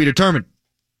by To Be Determined.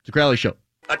 It's the Crowley Show.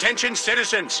 Attention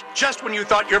citizens, just when you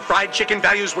thought your fried chicken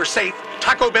values were safe,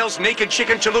 Taco Bell's Naked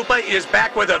Chicken Chalupa is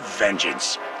back with a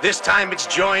vengeance. This time it's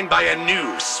joined by a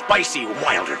new, spicy,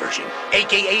 wilder version,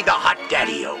 a.k.a. the Hot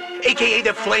Daddy-O, a.k.a.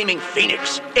 the Flaming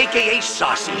Phoenix, a.k.a.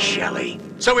 Saucy Shelly.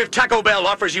 So if Taco Bell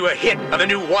offers you a hit of the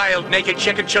new wild Naked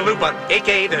Chicken Chalupa,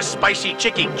 a.k.a. the Spicy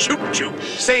Chicky Choop Choop,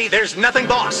 say there's nothing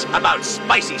boss about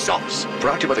spicy sauce.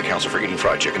 Brought to you by the Council for Eating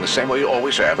Fried Chicken the same way you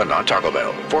always have and not Taco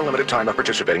Bell. For a limited time at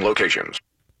participating locations.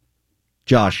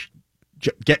 Josh,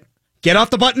 get off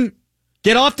the button.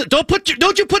 Get off the.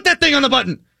 Don't you put that thing on the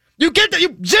button. You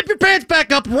zip your pants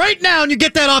back up right now and you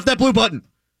get that off that blue button.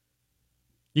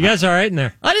 You guys all right in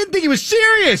there? I didn't think he was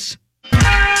serious.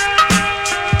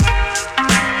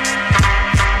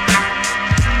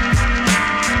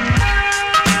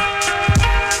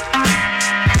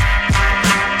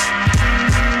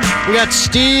 We got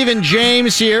Steve and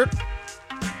James here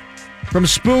from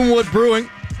Spoonwood Brewing.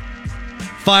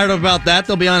 Fired up about that.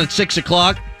 They'll be on at 6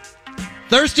 o'clock.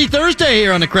 Thirsty Thursday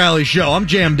here on the Crowley Show. I'm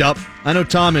jammed up. I know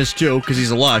Tom is too, because he's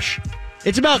a lush.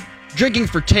 It's about drinking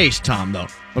for taste, Tom, though.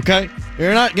 Okay?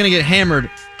 You're not going to get hammered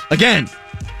again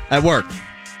at work.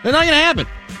 It's not going to happen.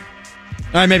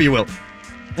 All right, maybe you will.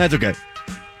 That's okay.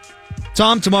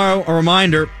 Tom, tomorrow, a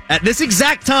reminder, at this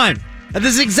exact time, at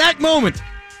this exact moment,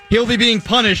 he'll be being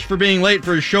punished for being late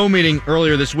for his show meeting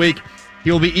earlier this week.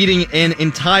 He'll be eating an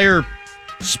entire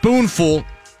spoonful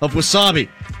of wasabi.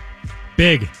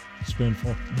 Big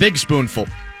spoonful. Big spoonful.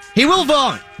 He will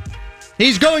vomit.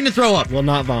 He's going to throw up. Will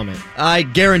not vomit. I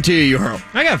guarantee you, Earl.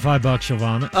 I got $5. You'll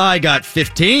vomit. I got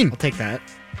 15. I'll take that.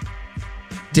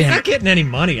 Damn You're it. not getting any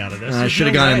money out of this. I should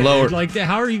have gone in lower. Like,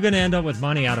 how are you going to end up with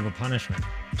money out of a punishment?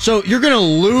 So you're going to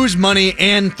lose money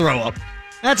and throw up.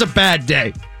 That's a bad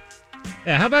day.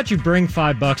 Yeah, how about you bring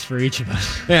 $5 for each of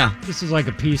us? Yeah. This is like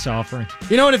a peace offering.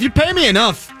 You know what? If you pay me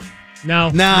enough.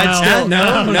 No.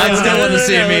 I'd still want to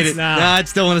see him eat it. I'd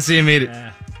still want to see him eat it.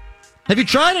 Yeah. Have you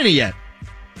tried any yet?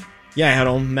 Yeah, I had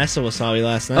a mess of wasabi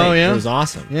last night. Oh, yeah? It was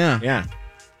awesome. Yeah. Yeah.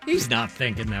 He's not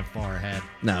thinking that far ahead.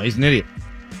 No, he's an idiot.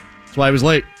 That's why he was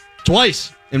late.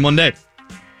 Twice in one day.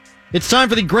 It's time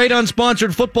for the great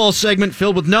unsponsored football segment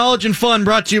filled with knowledge and fun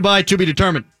brought to you by To Be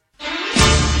Determined.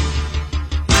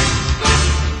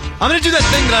 I'm going to do that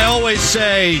thing that I always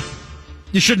say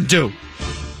you shouldn't do.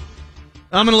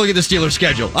 I'm going to look at the Steelers'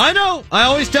 schedule. I know. I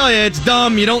always tell you it's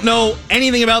dumb. You don't know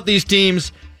anything about these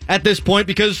teams at this point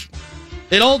because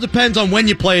it all depends on when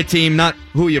you play a team, not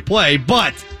who you play.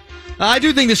 But I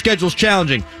do think the schedule's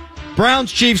challenging.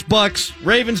 Browns, Chiefs, Bucks,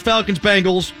 Ravens, Falcons,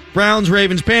 Bengals, Browns,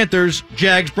 Ravens, Panthers,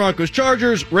 Jags, Broncos,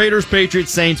 Chargers, Raiders,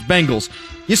 Patriots, Saints, Bengals.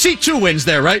 You see 2 wins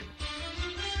there, right?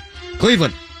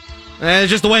 Cleveland.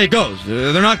 It's just the way it goes.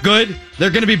 They're not good.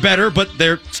 They're going to be better, but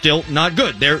they're still not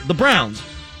good. They're the Browns.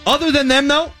 Other than them,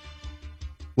 though,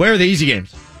 where are the easy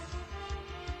games?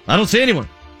 I don't see anyone.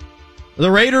 The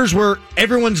Raiders were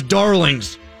everyone's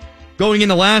darlings going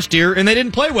into last year, and they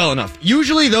didn't play well enough.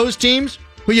 Usually those teams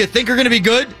who you think are going to be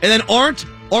good and then aren't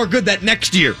are good that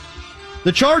next year.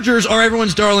 The Chargers are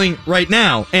everyone's darling right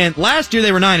now, and last year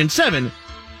they were 9-7.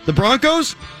 The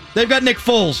Broncos, they've got Nick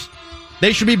Foles.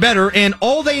 They should be better, and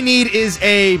all they need is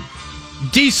a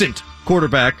decent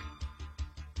quarterback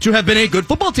to have been a good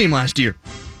football team last year.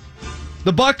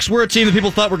 The Bucks were a team that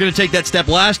people thought were going to take that step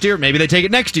last year. Maybe they take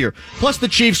it next year. Plus the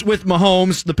Chiefs with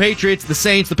Mahomes, the Patriots, the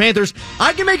Saints, the Panthers.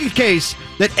 I can make a case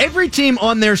that every team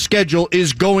on their schedule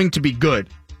is going to be good.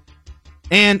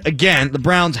 And again, the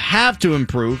Browns have to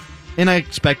improve, and I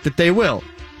expect that they will.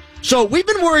 So we've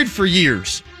been worried for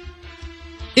years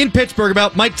in Pittsburgh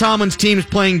about Mike Tomlin's teams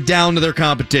playing down to their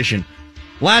competition.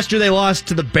 Last year they lost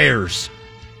to the Bears.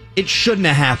 It shouldn't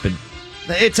have happened.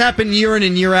 It's happened year in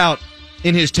and year out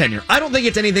in his tenure. I don't think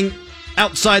it's anything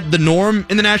outside the norm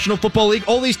in the National Football League.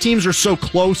 All these teams are so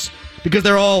close because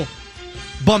they're all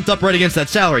bumped up right against that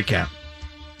salary cap.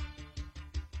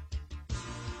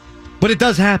 But it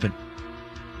does happen.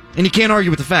 and you can't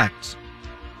argue with the facts.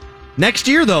 Next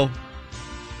year, though,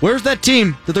 where's that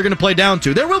team that they're going to play down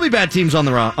to? There will be bad teams on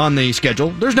the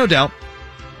schedule, there's no doubt.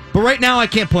 But right now, I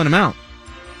can't point them out.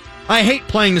 I hate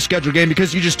playing the schedule game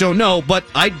because you just don't know, but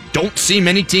I don't see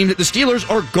many teams that the Steelers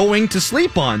are going to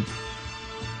sleep on.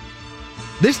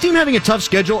 This team having a tough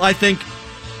schedule, I think,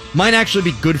 might actually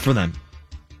be good for them.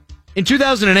 In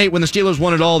 2008, when the Steelers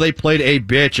won it all, they played a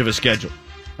bitch of a schedule.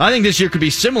 I think this year could be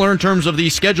similar in terms of the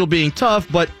schedule being tough,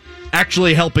 but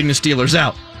actually helping the Steelers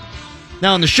out.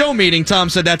 Now, in the show meeting, Tom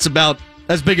said that's about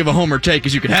as big of a homer take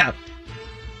as you could have.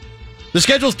 The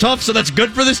schedule's tough, so that's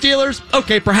good for the Steelers?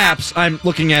 Okay, perhaps I'm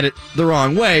looking at it the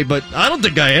wrong way, but I don't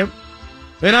think I am.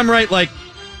 And I'm right like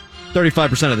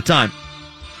 35% of the time.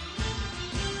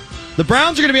 The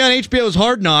Browns are going to be on HBO's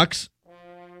Hard Knocks,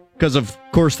 because of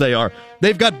course they are.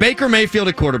 They've got Baker Mayfield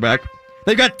at quarterback.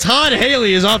 They've got Todd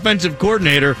Haley as offensive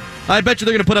coordinator. I bet you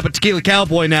they're going to put up a Tequila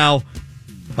Cowboy now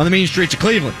on the mean streets of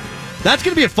Cleveland. That's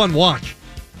going to be a fun watch.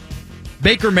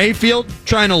 Baker Mayfield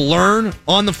trying to learn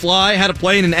on the fly how to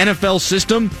play in an NFL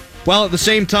system while at the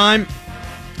same time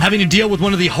having to deal with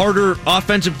one of the harder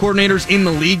offensive coordinators in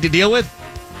the league to deal with.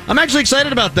 I'm actually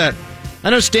excited about that. I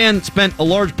know Stan spent a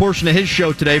large portion of his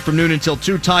show today from noon until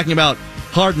 2 talking about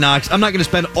Hard Knocks. I'm not going to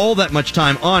spend all that much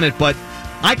time on it, but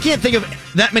I can't think of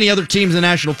that many other teams in the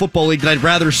National Football League that I'd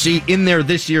rather see in there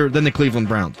this year than the Cleveland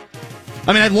Browns.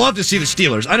 I mean, I'd love to see the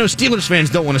Steelers. I know Steelers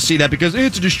fans don't want to see that because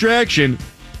it's a distraction.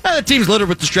 The team's littered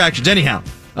with distractions anyhow.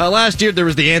 Last year, there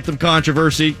was the anthem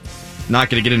controversy. Not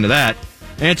going to get into that.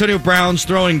 Antonio Brown's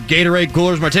throwing Gatorade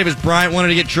coolers. Martavis Bryant wanted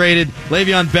to get traded.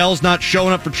 Le'Veon Bell's not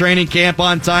showing up for training camp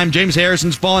on time. James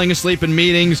Harrison's falling asleep in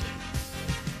meetings.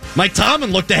 Mike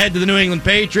Tomlin looked ahead to the New England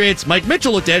Patriots. Mike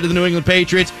Mitchell looked ahead to the New England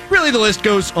Patriots. Really, the list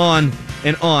goes on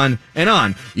and on and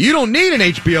on. You don't need an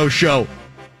HBO show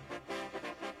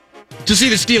to see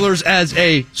the Steelers as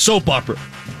a soap opera.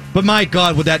 But my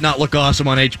God, would that not look awesome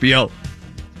on HBO?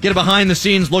 Get a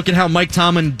behind-the-scenes look at how Mike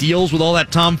Tomlin deals with all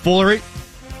that tomfoolery.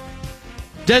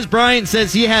 Des Bryant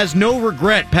says he has no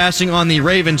regret passing on the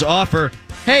Ravens offer.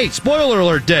 Hey, spoiler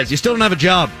alert, Des, you still don't have a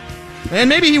job. And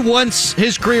maybe he wants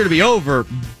his career to be over,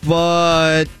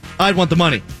 but I'd want the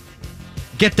money.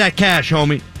 Get that cash,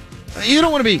 homie. You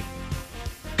don't want to be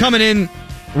coming in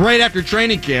right after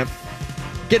training camp,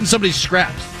 getting somebody's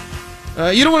scraps.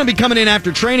 You don't want to be coming in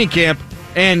after training camp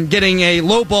and getting a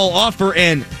lowball offer,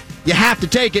 and you have to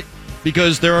take it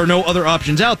because there are no other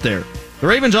options out there. The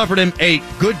Ravens offered him a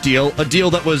good deal, a deal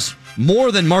that was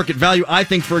more than market value, I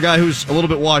think, for a guy who's a little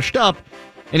bit washed up,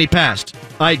 and he passed.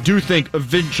 I do think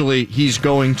eventually he's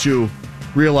going to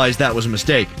realize that was a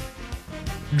mistake.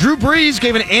 Drew Brees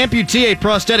gave an amputee a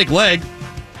prosthetic leg.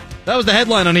 That was the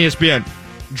headline on ESPN.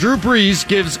 Drew Brees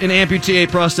gives an amputee a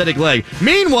prosthetic leg.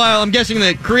 Meanwhile, I'm guessing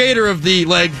the creator of the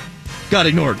leg got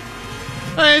ignored.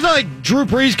 It's not like Drew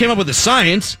Brees came up with the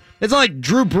science. It's not like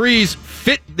Drew Brees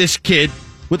fit this kid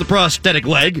with the prosthetic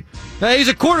leg. He's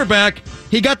a quarterback.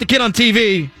 He got the kid on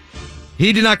TV.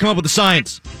 He did not come up with the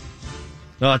science.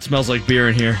 Oh, it smells like beer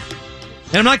in here.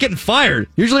 And I'm not getting fired.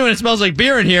 Usually when it smells like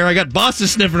beer in here, I got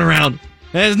bosses sniffing around.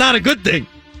 And it's not a good thing.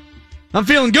 I'm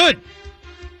feeling good.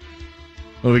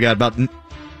 Well, we got about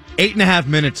 8.5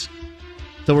 minutes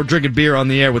till we're drinking beer on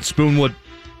the air with Spoonwood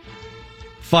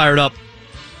fired up.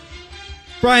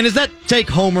 Brian, is that take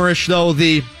homerish, though?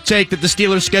 The take that the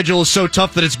Steelers' schedule is so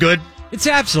tough that it's good? It's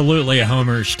absolutely a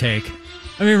homerish take.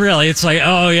 I mean, really, it's like,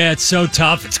 oh, yeah, it's so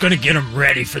tough, it's going to get them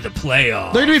ready for the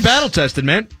playoffs. They're going to be battle-tested,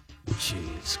 man.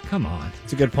 Jeez, come on.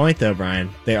 It's a good point, though, Brian.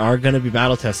 They are going to be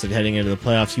battle-tested heading into the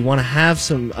playoffs. You want to have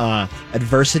some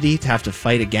adversity to have to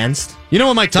fight against. You know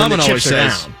what Mike Tomlin always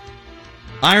says? Down.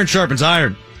 Iron sharpens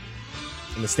iron.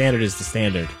 And the standard is the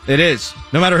standard. It is,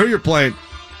 no matter who you're playing.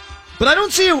 But I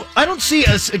don't see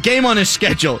a game on his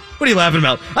schedule. What are you laughing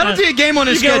about? I don't see a game on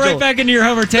his schedule. You go right back into your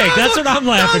homer take. No, That's what I'm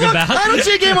laughing about. I don't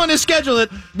see a game on his schedule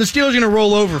that the Steelers are going to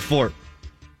roll over for.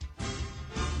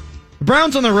 The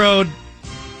Browns on the road.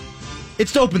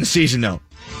 It's to open the season, though.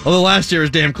 Although last year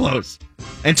was damn close.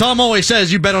 And Tom always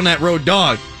says you bet on that road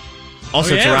dog.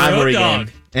 Also, it's a rivalry game.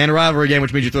 And a rivalry game,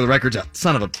 which means you throw the records out.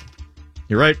 Son of a...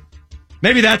 You're right.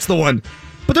 Maybe that's the one.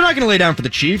 But they're not going to lay down for the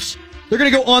Chiefs. They're going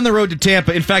to go on the road to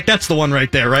Tampa. In fact, that's the one right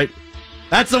there, right?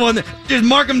 That's the one. Just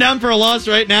mark them down for a loss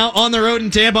right now. On the road in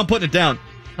Tampa, I'm putting it down.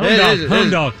 Home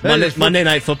dog. Monday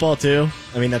Night Football, too.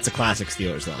 I mean, that's a classic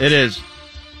Steelers, though. It is.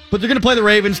 But they're going to play the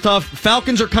Ravens tough.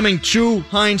 Falcons are coming to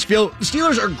Heinz Field. The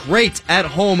Steelers are great at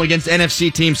home against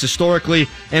NFC teams historically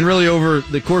and really over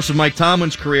the course of Mike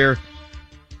Tomlin's career.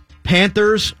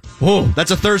 Panthers,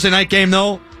 that's a Thursday night game,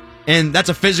 though, and that's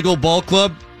a physical ball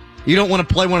club. You don't want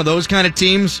to play one of those kind of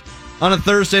teams on a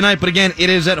Thursday night, but again, it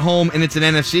is at home and it's an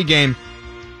NFC game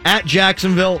at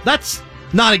Jacksonville. That's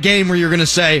not a game where you're going to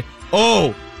say,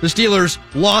 oh, the Steelers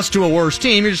lost to a worse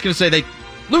team. You're just going to say they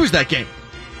lose that game.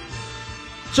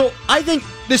 So I think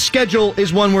this schedule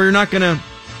is one where you're not going to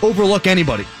overlook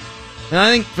anybody. And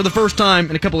I think for the first time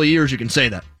in a couple of years, you can say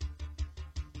that.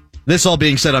 This all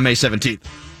being said on May 17th.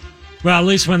 Well, at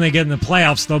least when they get in the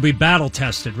playoffs, they'll be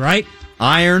battle-tested, right?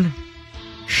 Iron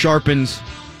sharpens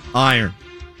iron.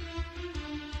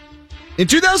 In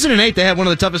 2008, they had one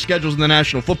of the toughest schedules in the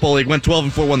National Football League, went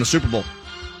 12-4, won the Super Bowl.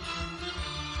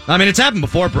 I mean, it's happened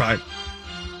before, Brian.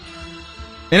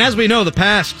 And as we know, the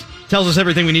past tells us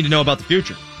everything we need to know about the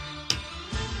future.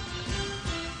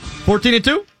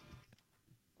 14-2?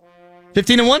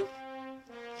 15-1?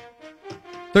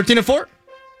 13-4?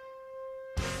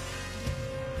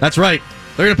 That's right.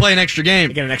 They're going to play an extra game.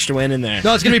 You get an extra win in there.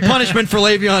 No, it's going to be punishment for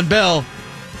Le'Veon Bell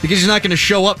because he's not going to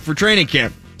show up for training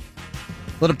camp.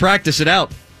 Let him practice it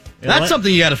out. That's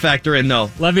something you got to factor in, though.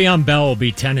 Le'Veon Bell will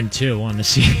be 10-2 on the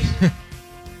season.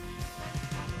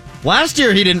 Last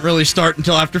year, he didn't really start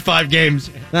until after 5 games.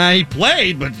 He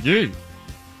played, but... Dude.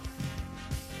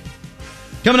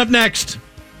 Coming up next,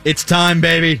 it's time,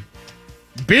 baby.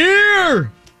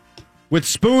 Beer with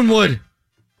Spoonwood.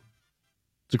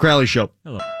 It's a Crowley Show.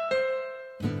 Hello.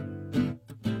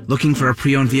 Looking for a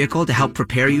pre-owned vehicle to help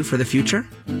prepare you for the future?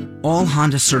 All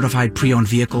Honda-certified pre-owned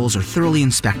vehicles are thoroughly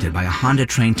inspected by a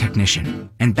Honda-trained technician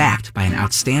and backed by an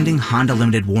outstanding Honda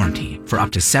Limited warranty for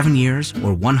up to 7 years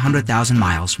or 100,000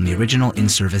 miles from the original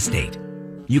in-service date.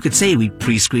 You could say we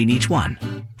pre-screen each one,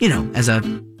 as a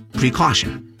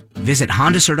precaution. Visit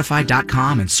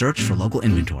HondaCertified.com and search for local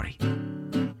inventory.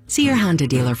 See your Honda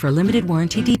dealer for limited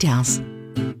warranty details.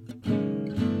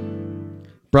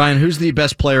 Brian, who's the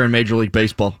best player in Major League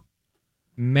Baseball?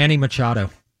 Manny Machado.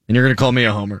 And you're going to call me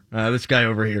a homer. This guy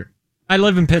over here. I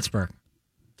live in Pittsburgh.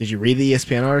 Did you read the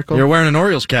ESPN article? You're wearing an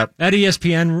Orioles cap. That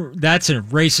ESPN, that's a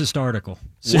racist article.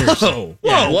 Seriously.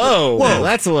 Whoa.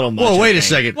 That's a little much. Whoa, wait a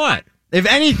second. What? If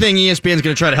anything, ESPN's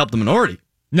going to try to help the minority.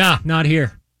 Nah, not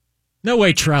here. No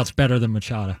way Trout's better than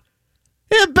Machado.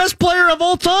 Yeah, best player of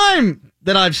all time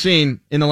that I've seen in the